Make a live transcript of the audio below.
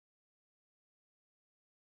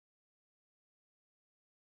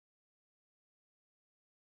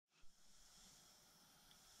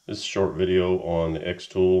This short video on the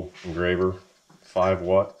Xtool engraver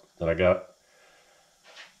 5-watt that I got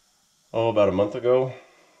about a month ago,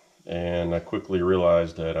 and I quickly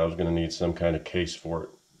realized that I was going to need some kind of case for it.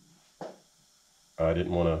 I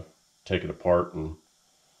didn't want to take it apart and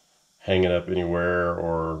hang it up anywhere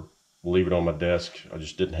or leave it on my desk. I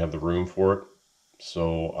just didn't have the room for it,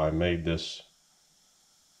 so I made this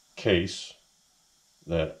case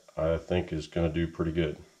that I think is going to do pretty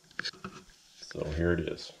good. So here it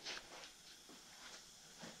is.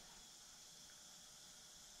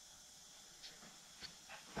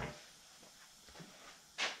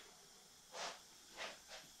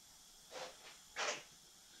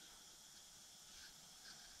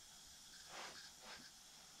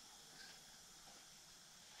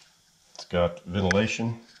 It's got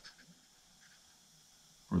ventilation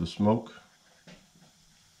for the smoke.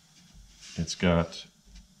 It's got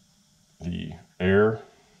the air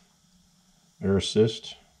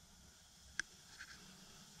assist.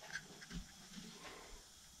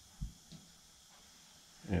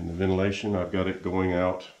 And the ventilation, I've got it going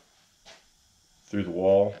out through the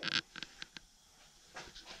wall.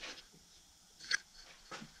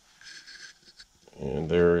 And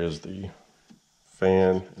there is the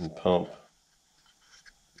fan and pump.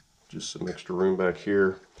 Just some extra room back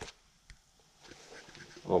here.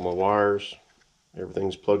 All my wires,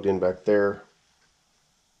 everything's plugged in back there.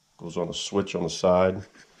 Goes on a switch on the side.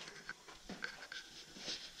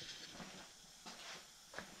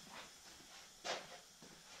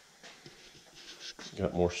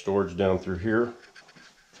 Got more storage down through here.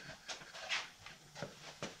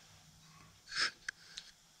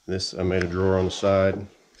 This, I made a drawer on the side.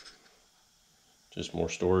 Just more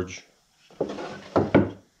storage. Got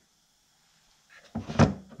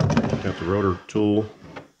the rotor tool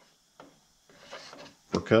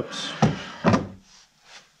for cups.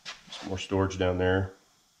 Some more storage down there.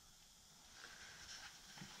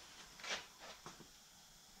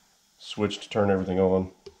 Switch to turn everything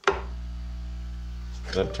on.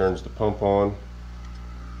 That turns the pump on.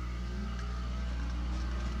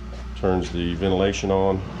 Turns the ventilation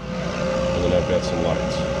on. And then I've got some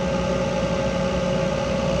lights.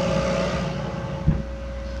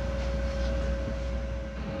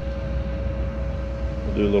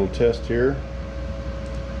 We'll do a little test here.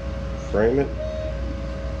 Frame it.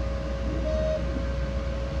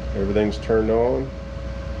 Everything's turned on.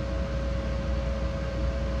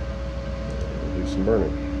 We'll do some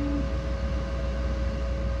burning.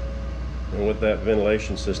 And with that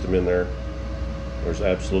ventilation system in there, there's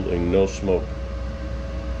absolutely no smoke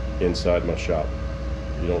inside my shop.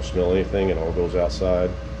 You don't smell anything, it all goes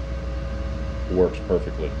outside. It works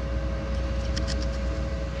perfectly.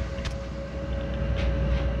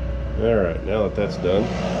 Alright, now that that's done,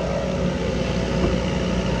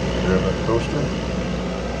 grab that coaster,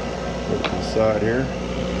 put it to the side here.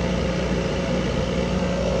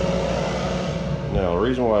 Now, the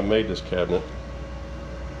reason why I made this cabinet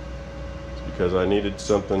is because I needed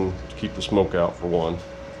something to keep the smoke out, for one,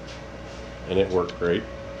 and it worked great.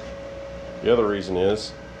 The other reason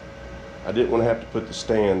is I didn't want to have to put the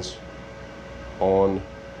stands on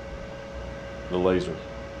the laser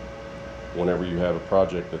whenever you have a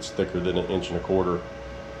project that's thicker than 1.25 inches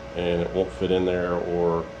and it won't fit in there,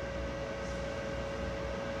 or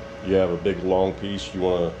you have a big long piece you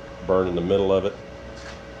want to burn in the middle of it,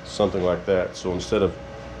 something like that. So instead of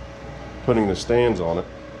putting the stands on it,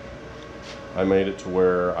 I made it to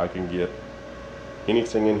where I can get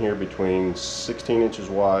anything in here between 16 inches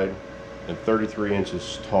wide and 33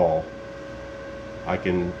 inches tall. I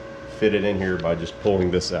can fit it in here by just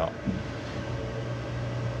pulling this out.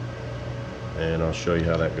 And I'll show you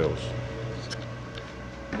how that goes.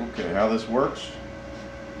 Okay, how this works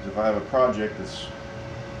is if I have a project that's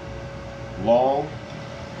long,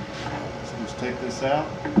 just take this out,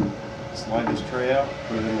 slide this tray out,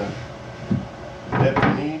 put it in the depth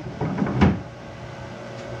you need.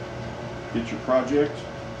 Get your project.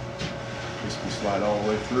 This can slide all the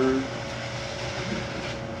way through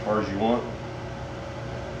as far as you want.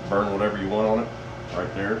 Burn whatever you want on it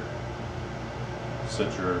right there.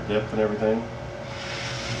 Set your depth and everything.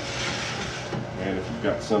 And if you've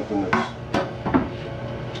got something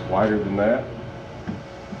that's wider than that,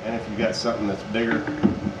 and if you've got something that's bigger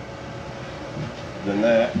than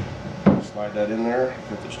that, slide that in there.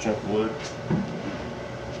 Get this chunk of wood,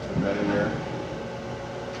 put that in there.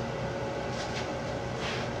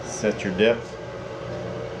 Set your depth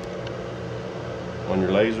on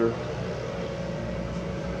your laser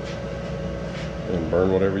and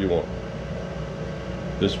burn whatever you want.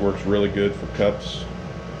 This works really good for cups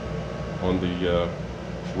on the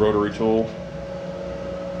rotary tool,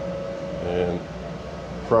 and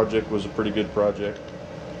project was a pretty good project.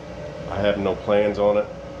 I have no plans on it.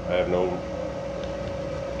 I have no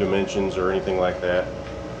dimensions or anything like that.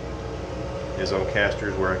 It's on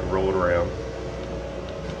casters where I can roll it around.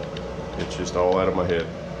 It's just all out of my head.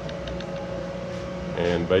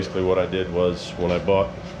 And basically what I did was, when I bought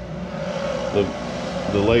the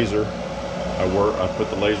laser, I put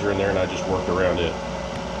the laser in there and I just worked around it.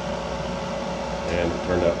 And it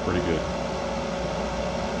turned out pretty good.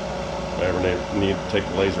 If I ever need to take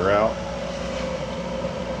the laser out,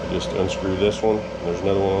 I just unscrew this one. There's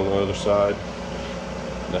another one on the other side.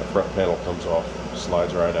 And that front panel comes off,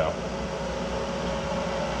 slides right out.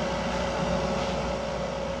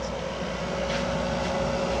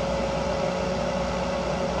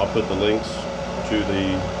 I'll put the links to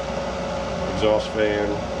the exhaust fan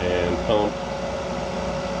and pump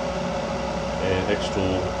and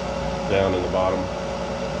Xtool down in the bottom.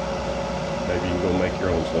 Maybe you can go make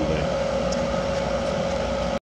your own someday.